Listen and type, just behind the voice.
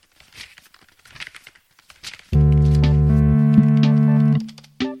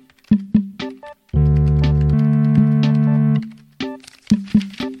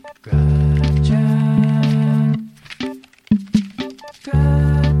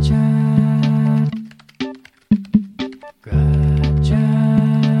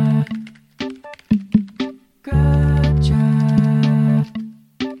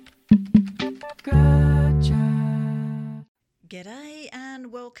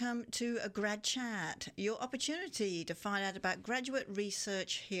welcome to a Grad Chat, your opportunity to find out about graduate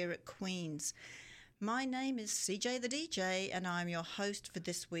research here at Queen's. My name is CJ the DJ and I'm your host for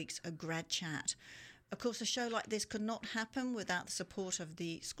this week's A Grad Chat. Of course, a show like this could not happen without the support of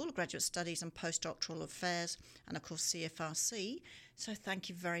the School of Graduate Studies and Postdoctoral Affairs and, of course, CFRC, so thank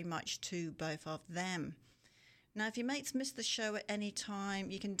you very much to both of them. Now, if your mates miss the show at any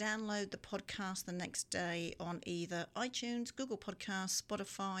time, you can download the podcast the next day on either iTunes, Google Podcasts,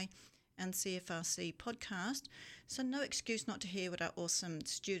 Spotify, and CFRC Podcast. So no excuse not to hear what our awesome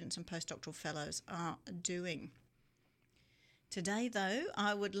students and postdoctoral fellows are doing. Today, though,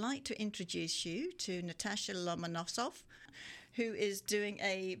 I would like to introduce you to Natasha Lomonossoff, who is doing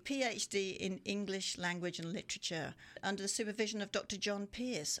a PhD in English Language and Literature under the supervision of Dr. John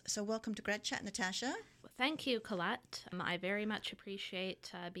Pierce. So welcome to Grad Chat, Natasha. Thank you, Colette. I very much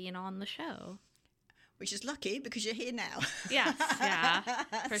appreciate being on the show. Which is lucky because you're here now. Yes, yeah,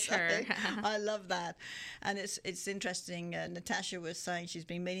 for sure. I love that. And it's interesting. Natasha was saying she's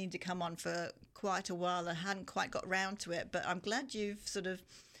been meaning to come on for quite a while and hadn't quite got round to it. But I'm glad you've sort of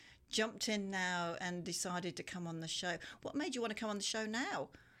jumped in now and decided to come on the show. What made you want to come on the show now?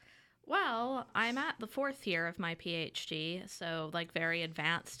 Well, I'm at the fourth year of my PhD, so very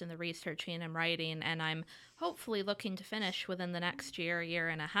advanced in the researching and writing, and I'm hopefully looking to finish within the next year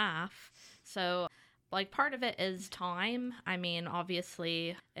and a half. So part of it is time. I mean,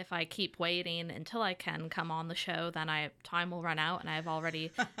 obviously, if I keep waiting until I can come on the show, then time will run out, and I've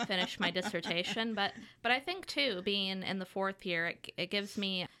already finished my dissertation. But I think, too, being in the fourth year, it gives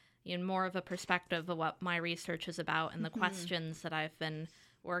me more of a perspective of what my research is about and the questions that I've been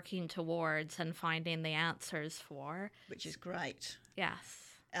working towards and finding the answers for. Which is great. Yes.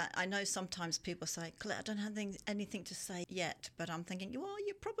 I know sometimes people say, Colette, I don't have anything to say yet, but I'm thinking, well,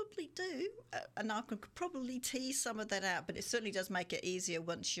 you probably do, and I could probably tease some of that out, but it certainly does make it easier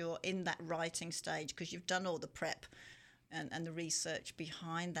once you're in that writing stage because you've done all the prep and the research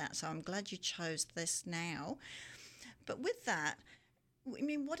behind that, so I'm glad you chose this now. But with that, I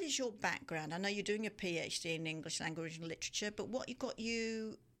mean, what is your background? I know you're doing a PhD in English Language and Literature, but what got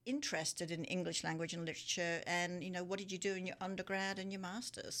you interested in English Language and Literature, and, what did you do in your undergrad and your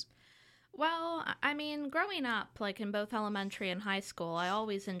master's? Well, I mean, growing up, in both elementary and high school, I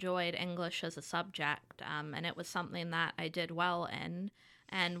always enjoyed English as a subject, and it was something that I did well in.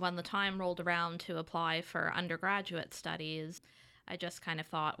 And when the time rolled around to apply for undergraduate studies, I just kind of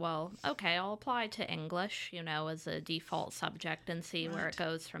thought, well, okay, I'll apply to English, as a default subject and see where it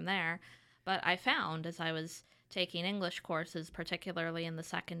goes from there. But I found as I was taking English courses, particularly in the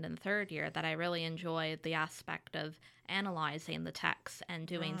second and third year, that I really enjoyed the aspect of analyzing the texts and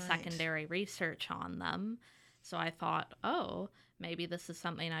doing secondary research on them. So I thought, oh, maybe this is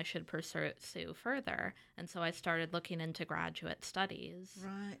something I should pursue further. And so I started looking into graduate studies.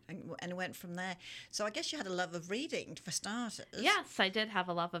 Right, and went from there. So I guess you had a love of reading, for starters. Yes, I did have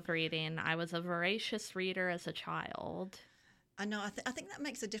a love of reading. I was a voracious reader as a child. I know, I think that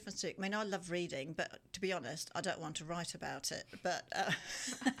makes a difference too. I mean, I love reading, but to be honest, I don't want to write about it. But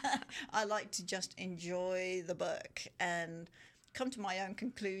I like to just enjoy the book and come to my own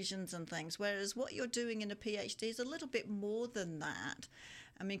conclusions and things, whereas what you're doing in a PhD is a little bit more than that.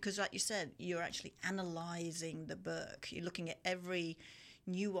 I mean, because like you said, you're actually analysing the book. You're looking at every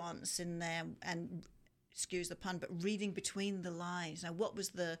nuance in there and, excuse the pun, but reading between the lines. Now, what was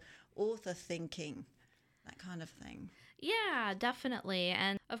the author thinking? That kind of thing. Yeah, definitely.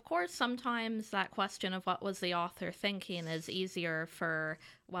 And of course, sometimes that question of what was the author thinking is easier for,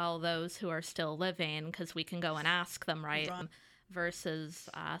 those who are still living, because we can go and ask them, right? Versus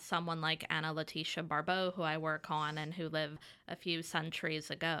someone like Anna Laetitia Barbauld, who I work on and who lived a few centuries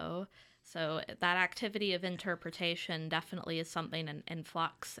ago. So that activity of interpretation definitely is something in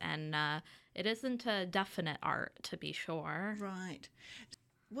flux, and it isn't a definite art, to be sure. Right.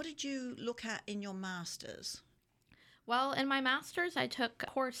 What did you look at in your master's? Well, in my master's, I took a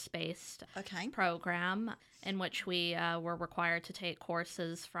course-based program in which we were required to take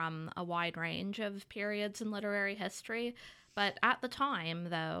courses from a wide range of periods in literary history. But at the time,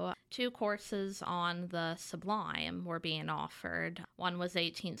 though, 2 courses on the Sublime were being offered. One was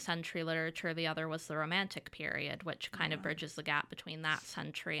 18th century literature, the other was the Romantic period, which kind of bridges the gap between that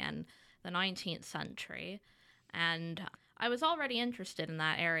century and the 19th century. And I was already interested in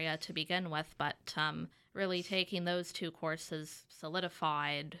that area to begin with, but really taking those 2 courses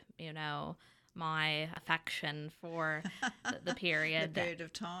solidified, my affection for the period. The period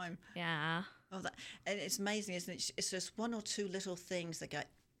of time. Yeah. Oh, and it's amazing, isn't it? It's just 1 or 2 little things that go,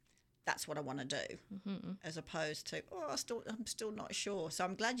 that's what I want to do, as opposed to, I'm still not sure. So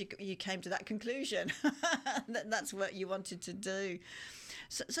I'm glad you came to that conclusion, that's what you wanted to do.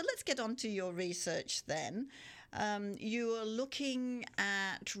 So let's get on to your research then. You are looking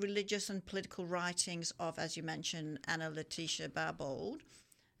at religious and political writings of, as you mentioned, Anna Laetitia Barbauld,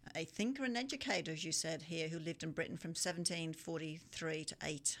 a thinker and educator, as you said here, who lived in Britain from 1743 to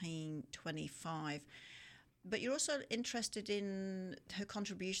 1825. But you're also interested in her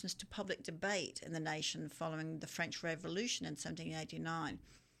contributions to public debate in the nation following the French Revolution in 1789,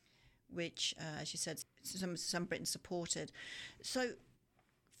 which, as you said, some Britain supported. So,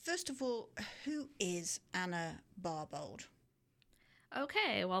 first of all, who is Anna Barbauld?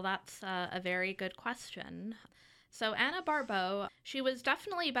 Okay, well, that's a very good question. So Anna Barbauld, she was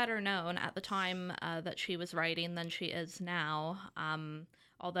definitely better known at the time that she was writing than she is now.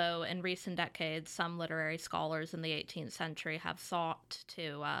 Although in recent decades, some literary scholars in the 18th century have sought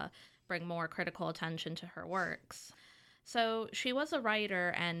to bring more critical attention to her works. So she was a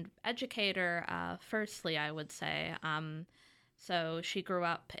writer and educator, firstly, I would say. So she grew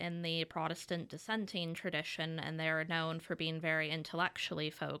up in the Protestant dissenting tradition, and they're known for being very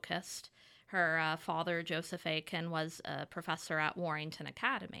intellectually focused. Her father, Joseph Aiken, was a professor at Warrington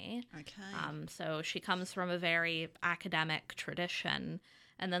Academy. Okay. So she comes from a very academic tradition.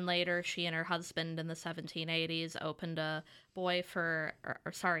 And then later, she and her husband in the 1780s opened a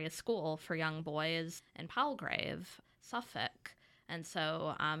school for young boys in Palgrave, Suffolk. And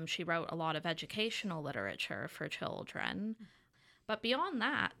so she wrote a lot of educational literature for children. But beyond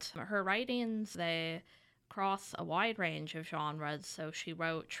that, her writings, they cross a wide range of genres. So she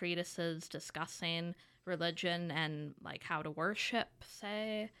wrote treatises discussing religion and like how to worship,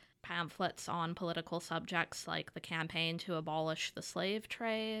 say, pamphlets on political subjects like the campaign to abolish the slave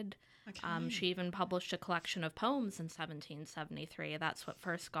trade. Okay. She even published a collection of poems in 1773. That's what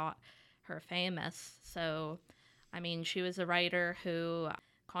first got her famous. So, I mean, she was a writer who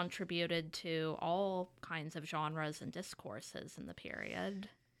contributed to all kinds of genres and discourses in the period.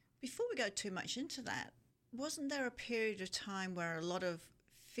 Before we go too much into that, wasn't there a period of time where a lot of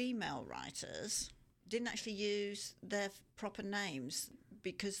female writers didn't actually use their proper names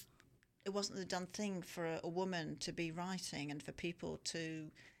because it wasn't the done thing for a woman to be writing and for people to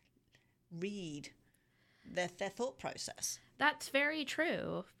read their thought process? That's very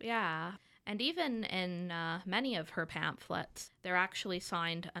true, yeah. And even in many of her pamphlets, they're actually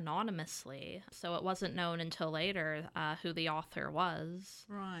signed anonymously, so it wasn't known until later who the author was.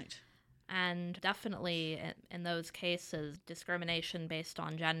 Right. And definitely in those cases, discrimination based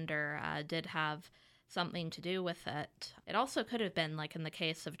on gender did have something to do with it. It also could have been, like in the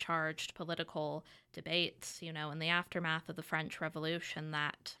case of charged political debates, in the aftermath of the French Revolution,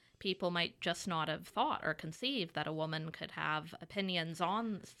 that people might just not have thought or conceived that a woman could have opinions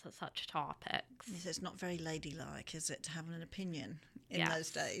on such topics. Yes, it's not very ladylike, is it, to have an opinion in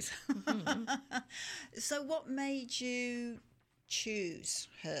those days? Mm-hmm. So what made you choose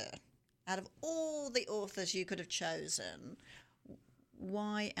her? Out of all the authors you could have chosen,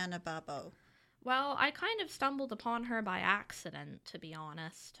 why Anna Barbauld? Well, I kind of stumbled upon her by accident, to be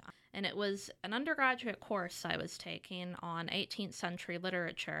honest. And it was an undergraduate course I was taking on 18th century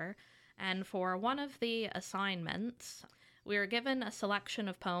literature. And for one of the assignments, we were given a selection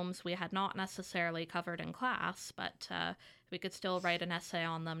of poems we had not necessarily covered in class, but we could still write an essay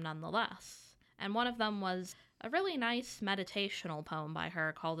on them nonetheless. And one of them was a really nice meditational poem by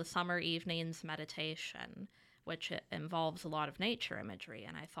her called The Summer Evening's Meditation, which involves a lot of nature imagery.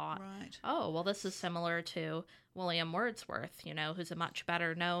 And I thought, right. Oh, well, this is similar to William Wordsworth, who's a much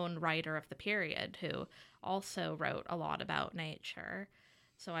better known writer of the period, who also wrote a lot about nature.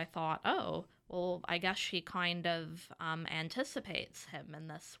 So I thought, oh, well, I guess she kind of anticipates him in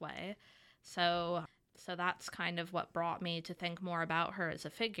this way. So that's kind of what brought me to think more about her as a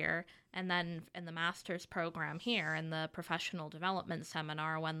figure. And then in the master's program here, in the professional development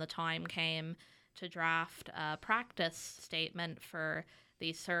seminar, when the time came to draft a practice statement for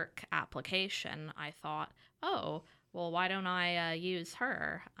the CERC application, I thought, oh, well, why don't I use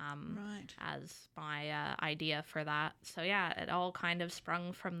her right. as my idea for that? So yeah, it all kind of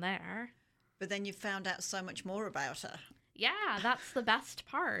sprung from there. But then you found out so much more about her. Yeah, that's the best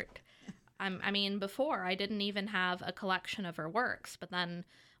part. I mean, before I didn't even have a collection of her works, but then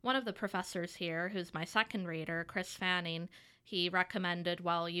one of the professors here, who's my second reader, Chris Fanning, he recommended,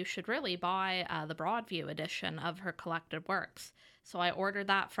 well, you should really buy the Broadview edition of her collected works. So I ordered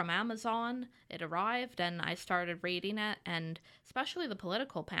that from Amazon. It arrived, and I started reading it, and especially the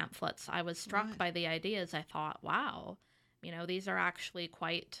political pamphlets. I was struck right. by the ideas. I thought, wow, these are actually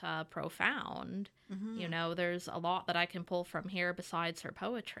quite profound. Mm-hmm. There's a lot that I can pull from here besides her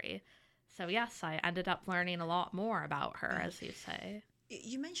poetry. So yes, I ended up learning a lot more about her, as you say.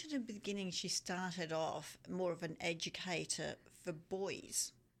 You mentioned in the beginning she started off more of an educator for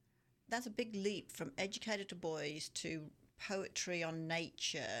boys. That's a big leap from educator to boys to poetry on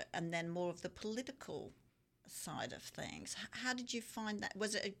nature and then more of the political side of things. How did you find that?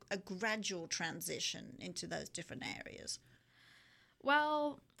 Was it a gradual transition into those different areas?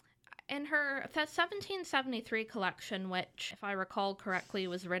 Well, in her 1773 collection, which, if I recall correctly,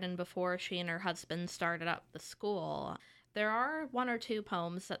 was written before she and her husband started up the school, there are one or two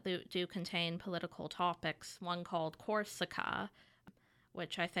poems that do contain political topics, one called Corsica,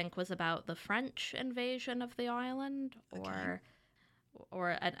 which I think was about the French invasion of the island,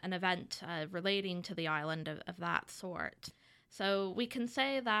 or an event relating to the island of that sort. So we can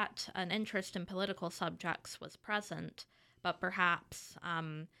say that an interest in political subjects was present, but perhaps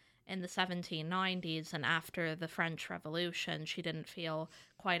in the 1790s and after the French Revolution, she didn't feel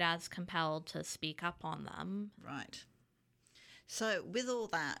quite as compelled to speak up on them. Right. So with all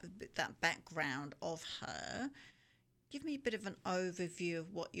that background of her, give me a bit of an overview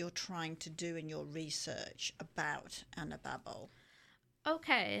of what you're trying to do in your research about Anna Barbauld.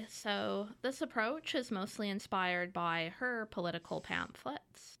 Okay, so this approach is mostly inspired by her political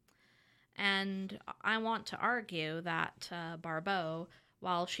pamphlets. And I want to argue that Barbauld,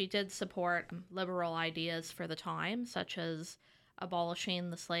 while she did support liberal ideas for the time, such as abolishing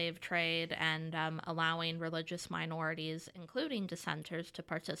the slave trade and allowing religious minorities, including dissenters, to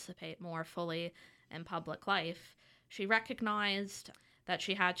participate more fully in public life, she recognized that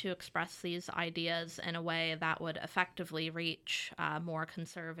she had to express these ideas in a way that would effectively reach more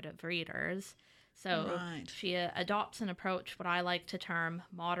conservative readers. So she adopts an approach what I like to term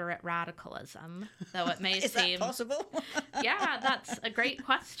moderate radicalism, though it may Is seem... that possible? Yeah, that's a great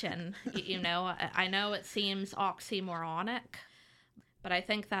question. I know it seems oxymoronic, but I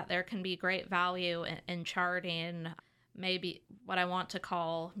think that there can be great value in charting maybe what I want to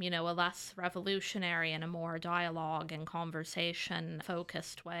call, a less revolutionary and a more dialogue and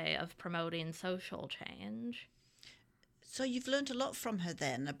conversation-focused way of promoting social change. So you've learned a lot from her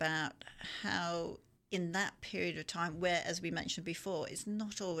then about how in that period of time where, as we mentioned before, it's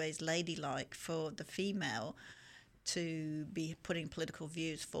not always ladylike for the female to be putting political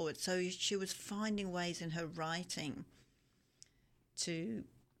views forward. So she was finding ways in her writing to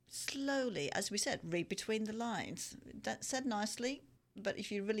slowly, as we said, read between the lines. That said nicely, but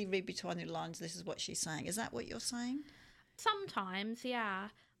if you really read between the lines, this is what she's saying. Is that what you're saying? Sometimes, yeah.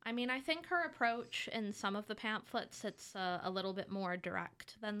 I mean, I think her approach in some of the pamphlets, it's a little bit more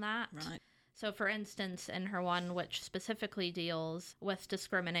direct than that. Right. So, for instance, in her one which specifically deals with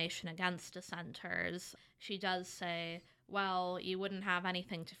discrimination against dissenters, she does say, well, you wouldn't have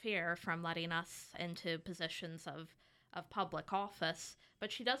anything to fear from letting us into positions of public office,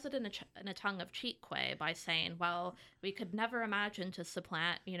 but she does it in a tongue-of-cheek way by saying, well, we could never imagine to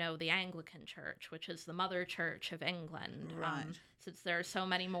supplant, the Anglican Church, which is the mother church of England, right. Since there are so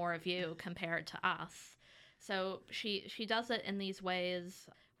many more of you compared to us. So she does it in these ways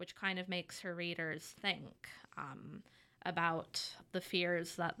which kind of makes her readers think about the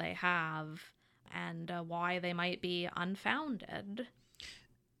fears that they have and why they might be unfounded.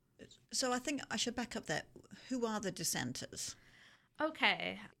 So I think I should back up there. Who are the dissenters?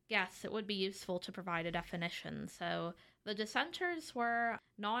 Okay, yes, it would be useful to provide a definition. So the dissenters were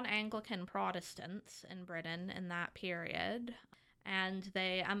non-Anglican Protestants in Britain in that period, and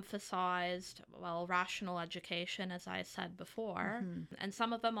they emphasized, rational education, as I said before, and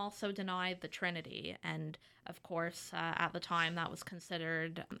some of them also denied the Trinity, and of course, at the time that was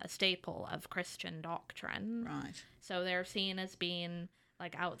considered a staple of Christian doctrine. Right. So they're seen as being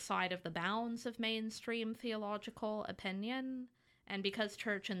outside of the bounds of mainstream theological opinion. And because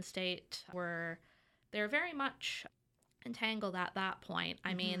church and state they're very much entangled at that point.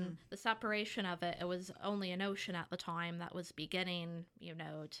 I mean, the separation of it was only a notion at the time that was beginning,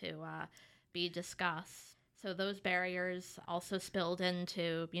 to be discussed. So those barriers also spilled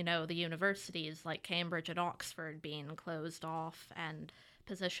into, the universities like Cambridge and Oxford being closed off and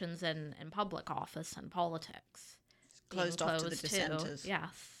positions in public office and politics. Closed off to the dissenters. Too.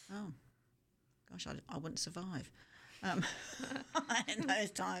 Yes. Oh, gosh, I wouldn't survive. In those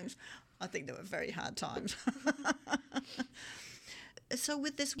times, I think they were very hard times. So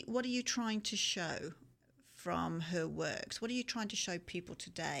with this, what are you trying to show from her works? What are you trying to show people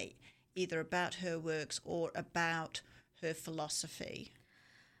today, either about her works or about her philosophy?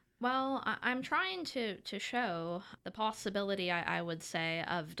 Well, I'm trying to show the possibility, I would say,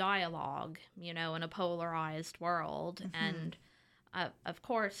 of dialogue, in a polarized world. And of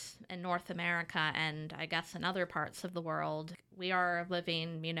course, in North America and I guess in other parts of the world, we are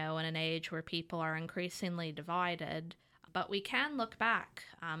living, in an age where people are increasingly divided. But we can look back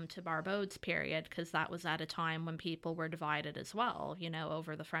to Barbauld's period, because that was at a time when people were divided as well,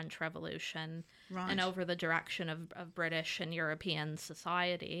 over the French Revolution and over the direction of British and European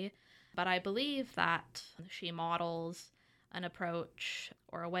society. But I believe that she models an approach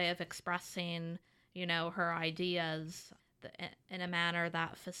or a way of expressing, her ideas in a manner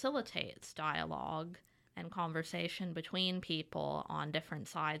that facilitates dialogue and conversation between people on different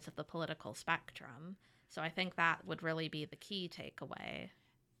sides of the political spectrum. So I think that would really be the key takeaway.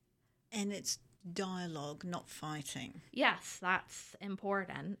 And it's dialogue, not fighting. Yes, that's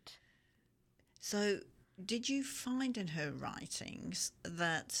important. So did you find in her writings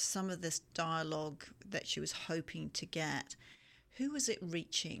that some of this dialogue that she was hoping to get, who was it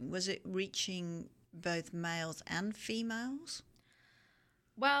reaching? Was it reaching both males and females?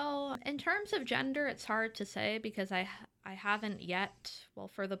 Well, in terms of gender, it's hard to say, because I haven't yet, well,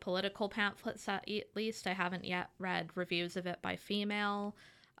 for the political pamphlets at least, I haven't yet read reviews of it by female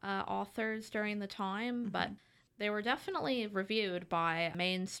authors during the time, but they were definitely reviewed by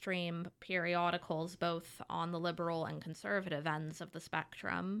mainstream periodicals, both on the liberal and conservative ends of the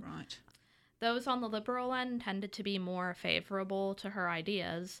spectrum. Right. Those on the liberal end tended to be more favorable to her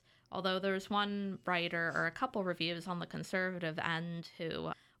ideas, although there's one writer or a couple reviews on the conservative end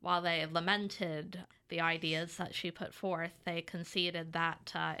who, while they lamented the ideas that she put forth, they conceded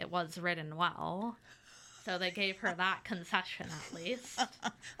that it was written well. So they gave her that concession, at least.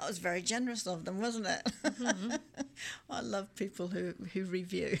 That was very generous of them, wasn't it? Mm-hmm. I love people who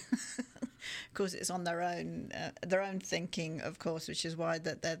review. Of course, it's on their own thinking, of course, which is why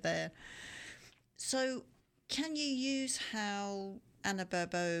that they're there. So can you use how Anna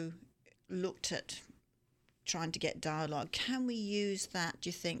Barbauld looked at trying to get dialogue? Can we use that, do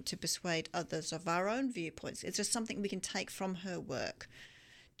you think, to persuade others of our own viewpoints? Is there something we can take from her work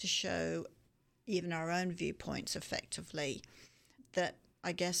to show even our own viewpoints effectively, that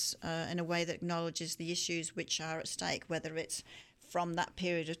I guess in a way that acknowledges the issues which are at stake, whether it's from that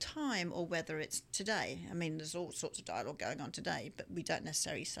period of time or whether it's today? I mean, there's all sorts of dialogue going on today, but we don't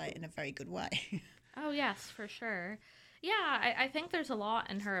necessarily say it in a very good way. Oh, yes, for sure. Yeah, I think there's a lot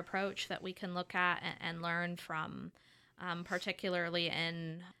in her approach that we can look at and learn from, particularly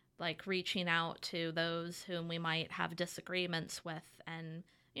in reaching out to those whom we might have disagreements with, and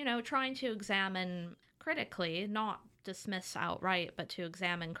trying to examine critically, not dismiss outright, but to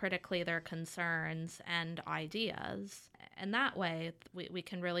examine critically their concerns and ideas. And that way, we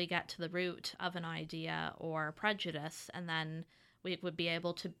can really get to the root of an idea or prejudice, and then we would be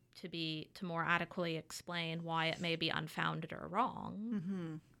able to more adequately explain why it may be unfounded or wrong.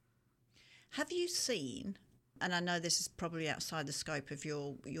 Mm-hmm. Have you seen, and I know this is probably outside the scope of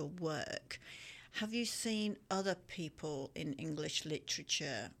your work, have you seen other people in English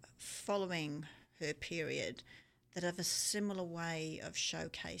literature following her period that have a similar way of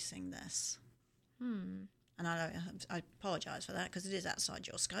showcasing this? And I apologise for that, because it is outside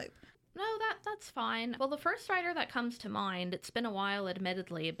your scope. No, that's fine. Well, the first writer that comes to mind, it's been a while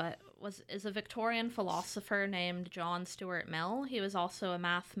admittedly, but is a Victorian philosopher named John Stuart Mill. He was also a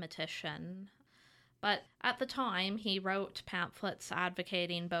mathematician. But at the time, he wrote pamphlets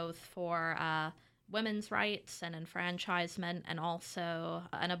advocating both for women's rights and enfranchisement, and also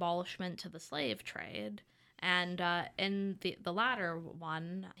an abolishment to the slave trade. And in the latter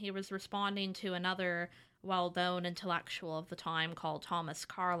one, he was responding to another well-known intellectual of the time called Thomas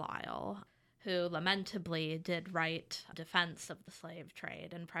Carlyle, who lamentably did write a defense of the slave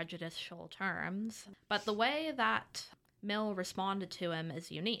trade in prejudicial terms. But the way that Mill responded to him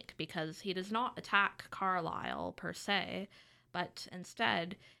is unique, because he does not attack Carlyle per se, but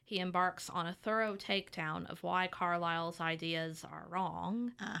instead he embarks on a thorough takedown of why Carlyle's ideas are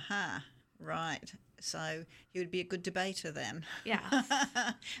wrong. Aha, right. So he would be a good debater then. Yes.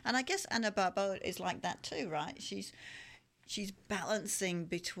 And I guess Anna Barbauld is like that too, right? She's balancing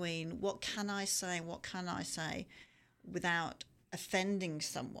between what can I say and what can I say without offending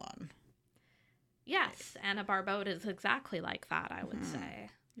someone. Yes, Anna Barbauld is exactly like that, I would say.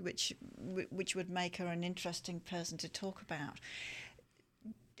 Which would make her an interesting person to talk about.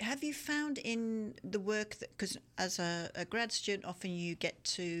 Have you found in the work that, because as a grad student, often you get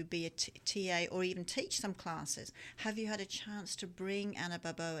to be a TA or even teach some classes. Have you had a chance to bring Anna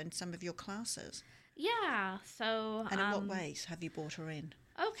Barbauld in some of your classes? Yeah, so... And in what ways have you brought her in?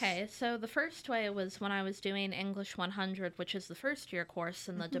 Okay, so the first way was when I was doing English 100, which is the first year course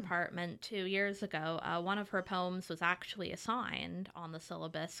in the department 2 years ago. One of her poems was actually assigned on the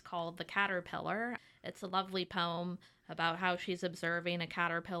syllabus, called The Caterpillar, it's a lovely poem about how she's observing a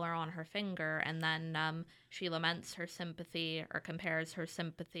caterpillar on her finger, and then she laments her sympathy, or compares her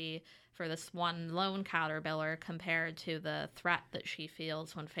sympathy for this one lone caterpillar compared to the threat that she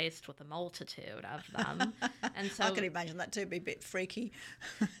feels when faced with a multitude of them. And so I can imagine that too, be a bit freaky.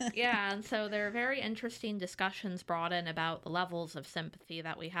 yeah, and so there are very interesting discussions brought in about the levels of sympathy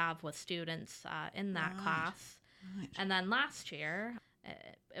that we have with students in that class. Right. And then last year,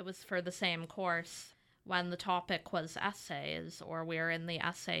 it was for the same course, when the topic was essays, or we were in the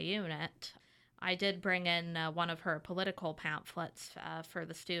essay unit. I did bring in one of her political pamphlets for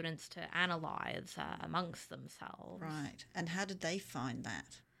the students to analyze amongst themselves. Right. And how did they find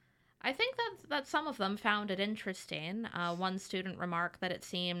that? I think that some of them found it interesting. One student remarked that it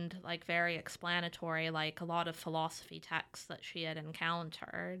seemed like very explanatory, like a lot of philosophy texts that she had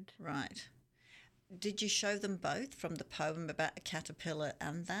encountered. Right. Did you show them both, from the poem about a caterpillar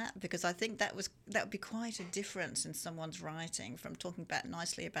and that? Because I think that would be quite a difference in someone's writing, from talking about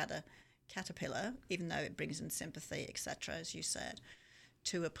nicely about a caterpillar, even though it brings in sympathy, etc., as you said,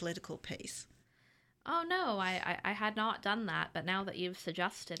 to a political piece. Oh, no, I had not done that, but now that you've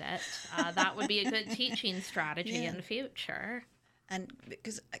suggested it, that would be a good teaching strategy in the future. And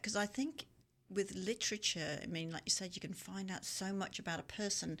because I think with literature, I mean, like you said, you can find out so much about a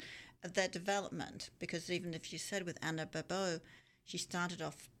person, their development, because even if you said with Anna Barbauld, she started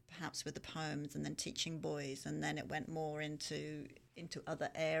off perhaps with the poems and then teaching boys, and then it went more into other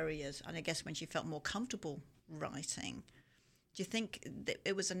areas. And I guess when she felt more comfortable writing, do you think that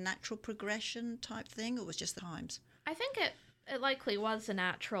it was a natural progression type thing, or was just the times? I think it likely was a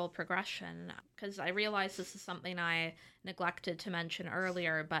natural progression, because I realize this is something I neglected to mention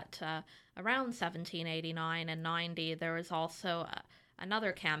earlier, but around 1789 and 90, there was also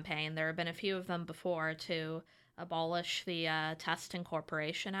another campaign. There have been a few of them before, to abolish the Test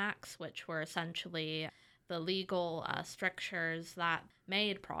Incorporation Acts, which were essentially the legal strictures that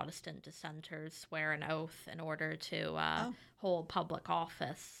made Protestant dissenters swear an oath in order to hold public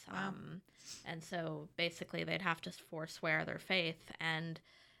office. Wow. And so basically they'd have to forswear their faith. And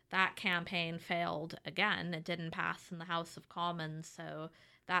that campaign failed again. It didn't pass in the House of Commons, so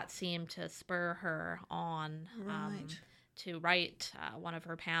that seemed to spur her on to write one of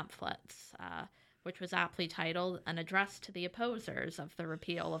her pamphlets, which was aptly titled An Address to the Opposers of the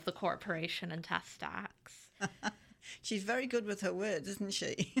Repeal of the Corporation and Test Acts. She's very good with her words, isn't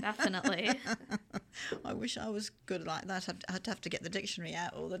she? Definitely. I wish I was good like that. I'd have to get the dictionary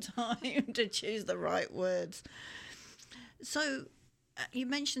out all the time to choose the right words. So you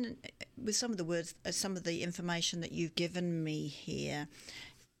mentioned with some of the words, some of the information that you've given me here,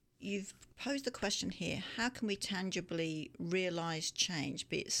 you've posed the question here, how can we tangibly realise change,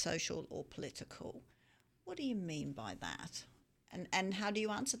 be it social or political? What do you mean by that? And how do you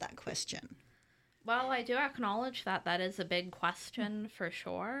answer that question? Well, I do acknowledge that that is a big question for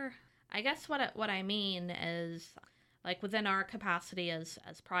sure. I guess what I mean is, like, within our capacity as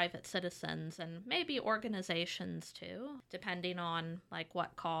private citizens, and maybe organizations too, depending on like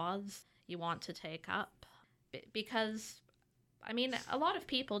what cause you want to take up. Because I mean, a lot of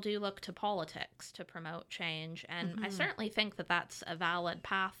people do look to politics to promote change, and I certainly think that that's a valid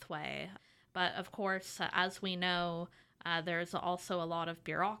pathway. But of course, as we know, there's also a lot of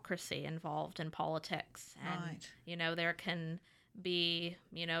bureaucracy involved in politics. And, you know, there can be,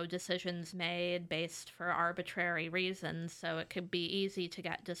 you know, decisions made based for arbitrary reasons, so it could be easy to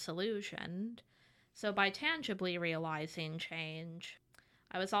get disillusioned. So by tangibly realizing change,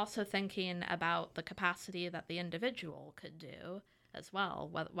 I was also thinking about the capacity that the individual could do as well,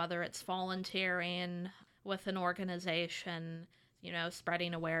 whether it's volunteering with an organization, you know,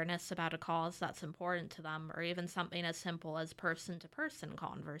 spreading awareness about a cause that's important to them, or even something as simple as person-to-person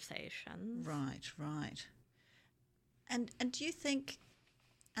conversations. Right. And do you think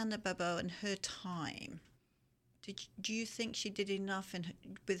Anna Barbauld in her time, do you think she did enough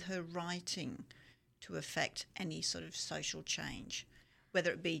with her writing to affect any sort of social change?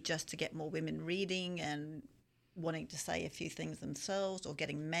 Whether it be just to get more women reading and wanting to say a few things themselves, or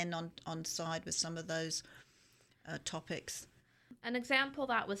getting men on side with some of those topics. An example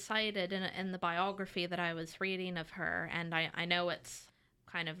that was cited in the biography that I was reading of her, and I know it's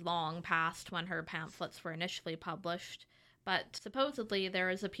kind of long past when her pamphlets were initially published, but supposedly there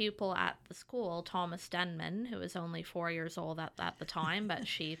was a pupil at the school, Thomas Denman, who was only 4 years old at the time, but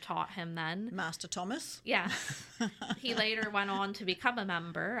she taught him then. Master Thomas? Yes. He later went on to become a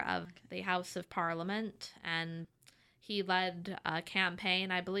member of the House of Parliament, and he led a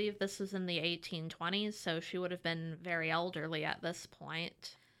campaign, I believe this was in the 1820s, so she would have been very elderly at this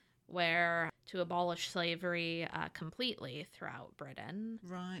point, where to abolish slavery completely throughout Britain.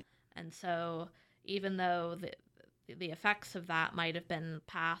 Right. And so even though the effects of that might have been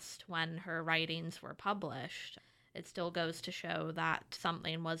past when her writings were published, it still goes to show that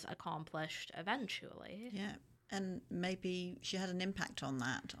something was accomplished eventually. Yeah, and maybe she had an impact on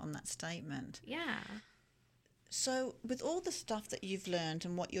that statement. Yeah. So with all the stuff that you've learned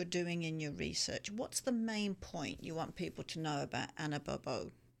and what you're doing in your research, what's the main point you want people to know about Anna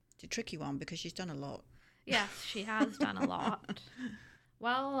Barbauld? It's a tricky one because she's done a lot. Yes, she has done a lot.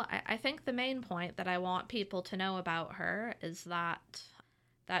 Well, I think the main point that I want people to know about her is that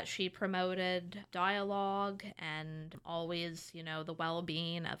she promoted dialogue and always, the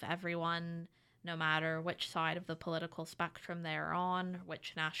well-being of everyone, no matter which side of the political spectrum they're on,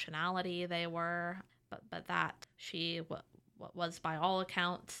 which nationality they were, but that she was, by all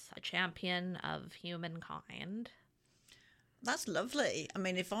accounts, a champion of humankind. That's lovely. I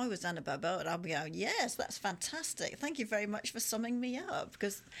mean, if I was Anna Barbauld, I'd be going, yes, that's fantastic. Thank you very much for summing me up,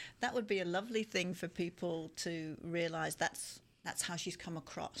 because that would be a lovely thing for people to realise that's how she's come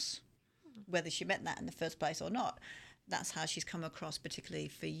across, whether she meant that in the first place or not. That's how she's come across, particularly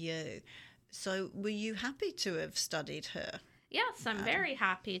for you. So were you happy to have studied her? Yes, I'm very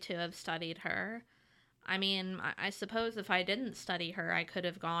happy to have studied her. I mean, I suppose if I didn't study her, I could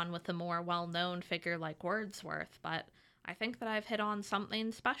have gone with a more well-known figure like Wordsworth, but I think that I've hit on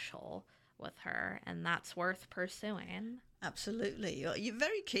something special with her, and that's worth pursuing. Absolutely. You're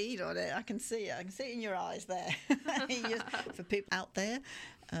very keen on it. I can see it. I can see it in your eyes there. For people out there,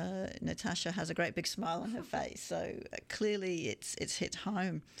 Natasha has a great big smile on her face, so clearly it's hit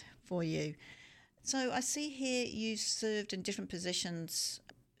home for you. So I see here you served in different positions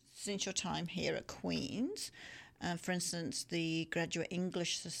since your time here at Queen's. For instance, the Graduate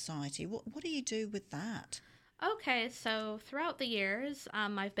English Society. What do you do with that? Okay, so throughout the years,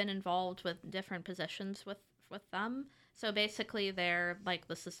 I've been involved with different positions with them. So basically, they're like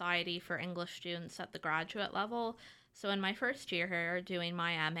the Society for English Students at the graduate level. So in my first year here doing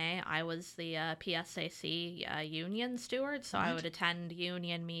my MA, I was the PSAC union steward. So I would attend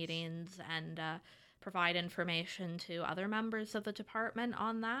union meetings and provide information to other members of the department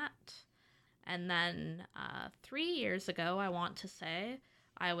on that. And then 3 years ago, I want to say,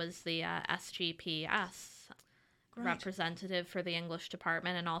 I was the SGPS representative for the English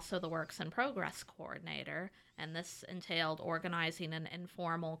department and also the Works in Progress coordinator. And this entailed organizing an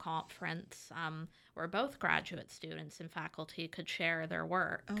informal conference where both graduate students and faculty could share their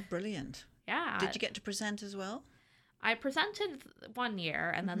work. Oh, brilliant. Yeah. Did you get to present as well? I presented 1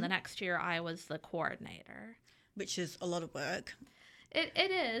 year, and then the next year I was the coordinator. Which is a lot of work.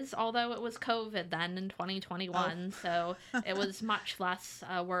 It is, although it was COVID then in 2021, so it was much less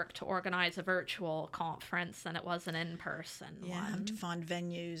work to organize a virtual conference than it was an in-person one. Have to find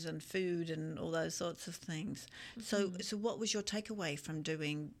venues and food and all those sorts of things. So what was your takeaway from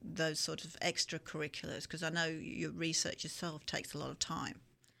doing those sort of extracurriculars? Because I know your research itself takes a lot of time.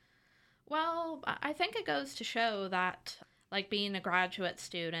 Well, I think it goes to show that, like, being a graduate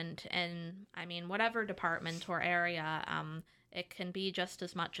student in, whatever department or area, it can be just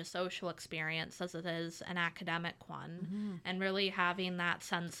as much a social experience as it is an academic one. And really having that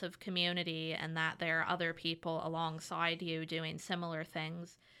sense of community and that there are other people alongside you doing similar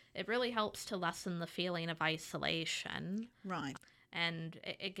things, it really helps to lessen the feeling of isolation. Right. And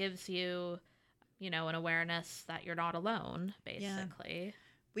it gives you, an awareness that you're not alone, basically. Yeah.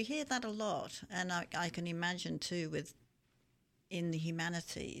 We hear that a lot, and I can imagine too in the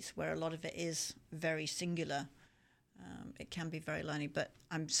humanities, where a lot of it is very singular. It can be very lonely, but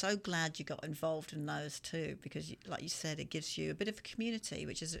I'm so glad you got involved in those too, because like you said, it gives you a bit of a community,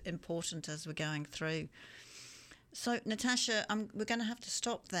 which is important as we're going through. So Natasha, we're going to have to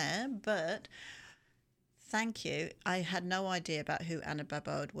stop there, but thank you. I had no idea about who Anna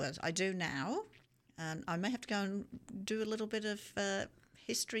Barbauld was. I do now, and I may have to go and do a little bit of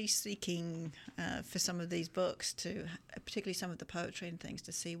history seeking for some of these books, particularly some of the poetry and things,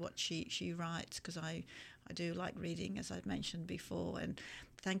 to see what she writes, because I do like reading, as I've mentioned before. And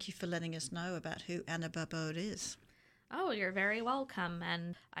thank you for letting us know about who Anna Barbauld is. Oh, you're very welcome.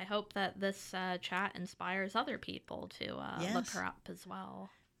 And I hope that this chat inspires other people to look her up as well.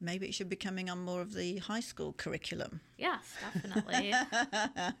 Maybe it should be coming on more of the high school curriculum. Yes, definitely.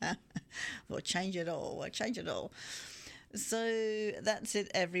 We'll change it all. So that's it,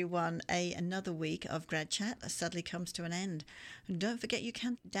 everyone. Another week of Grad Chat sadly comes to an end. And don't forget you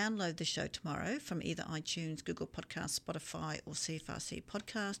can download the show tomorrow from either iTunes, Google Podcasts, Spotify or CFRC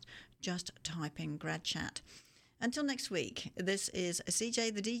Podcast. Just type in Grad Chat. Until next week, this is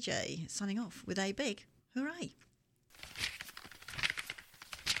CJ the DJ signing off with a big hooray.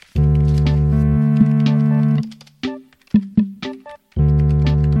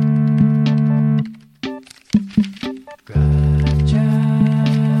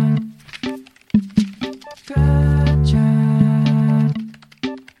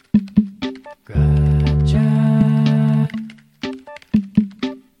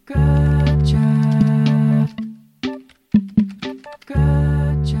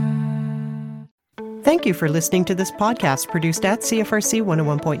 Thank you for listening to this podcast produced at CFRC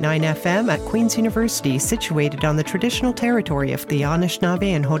 101.9 FM at Queen's University, situated on the traditional territory of the Anishinaabe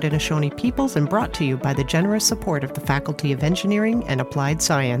and Haudenosaunee peoples and brought to you by the generous support of the Faculty of Engineering and Applied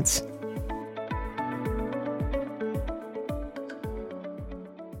Science.